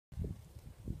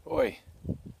Oi.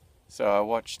 So I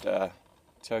watched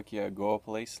Tokyo Gore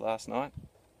Police last night.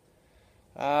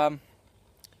 Um,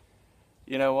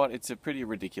 you know what? It's a pretty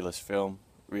ridiculous film,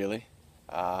 really.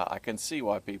 I can see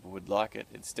why people would like it.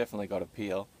 It's definitely got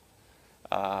appeal.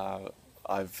 Uh,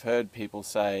 I've heard people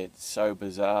say it's so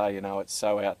bizarre, it's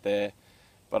so out there.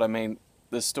 But I mean,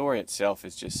 the story itself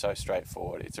is just so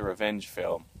straightforward. It's a revenge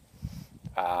film.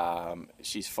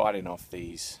 She's fighting off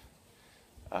these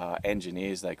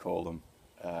engineers, they call them,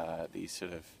 these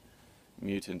sort of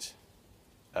mutant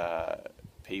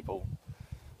people.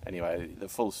 Anyway, the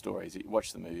full story is, you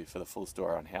watch the movie for the full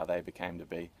story on how they became to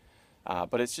be.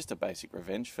 But it's just a basic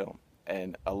revenge film,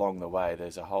 and along the way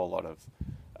there's a whole lot of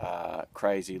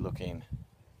crazy looking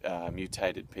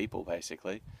mutated people,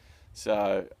 basically.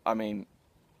 So, I mean,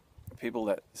 people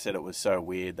that said it was so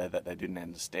weird that they didn't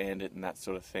understand it and that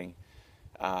sort of thing,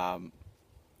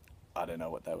 I don't know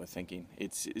what they were thinking.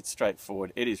 It's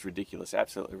straightforward. It is ridiculous,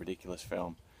 absolutely ridiculous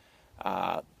film.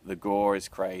 The gore is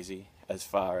crazy as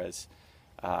far as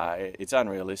it's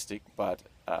unrealistic, but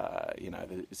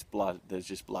it's blood. There's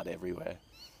just blood everywhere.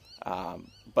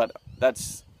 But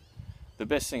that's the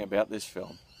best thing about this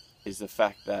film, is the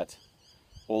fact that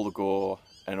all the gore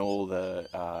and all the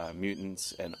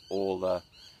mutants and all the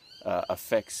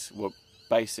effects were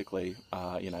basically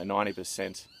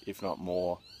 90%, if not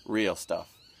more, real stuff.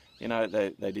 They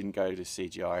didn't go to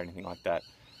CGI or anything like that.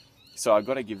 So I've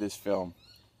got to give this film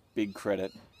big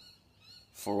credit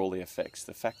for all the effects.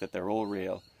 The fact that they're all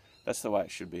real, that's the way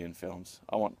it should be in films.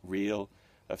 I want real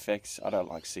effects. I don't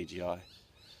like CGI.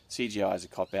 CGI is a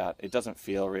cop-out. It doesn't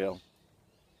feel real.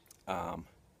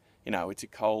 It's a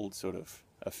cold sort of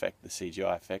effect, the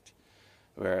CGI effect,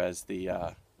 whereas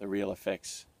the real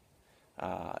effects,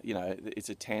 it's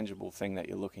a tangible thing that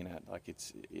you're looking at. Like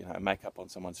it's, makeup on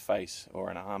someone's face or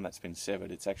an arm that's been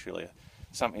severed. It's actually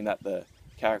something that the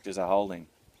characters are holding,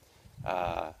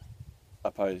 as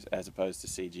opposed to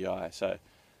CGI. So,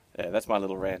 yeah, that's my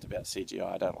little rant about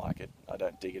CGI. I don't like it. I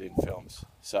don't dig it in films.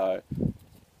 So,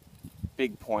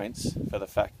 big points for the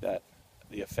fact that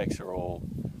the effects are all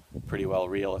pretty well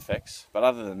real effects. But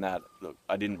other than that, look,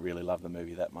 I didn't really love the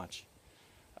movie that much.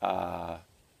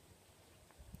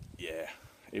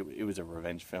 It was a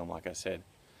revenge film, like I said.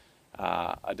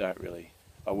 I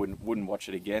wouldn't watch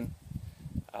it again.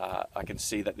 I can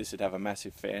see that this would have a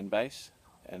massive fan base,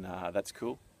 and that's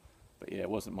cool. But yeah, it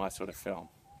wasn't my sort of film.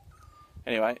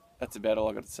 Anyway, that's about all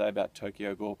I've got to say about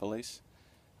Tokyo Gore Police.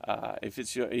 If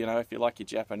you like your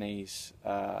Japanese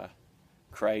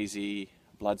crazy,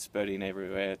 blood spurting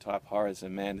everywhere type horrors,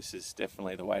 then man, this is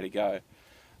definitely the way to go.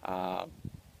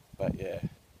 But yeah, it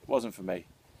wasn't for me.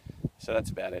 So that's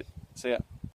about it. See ya.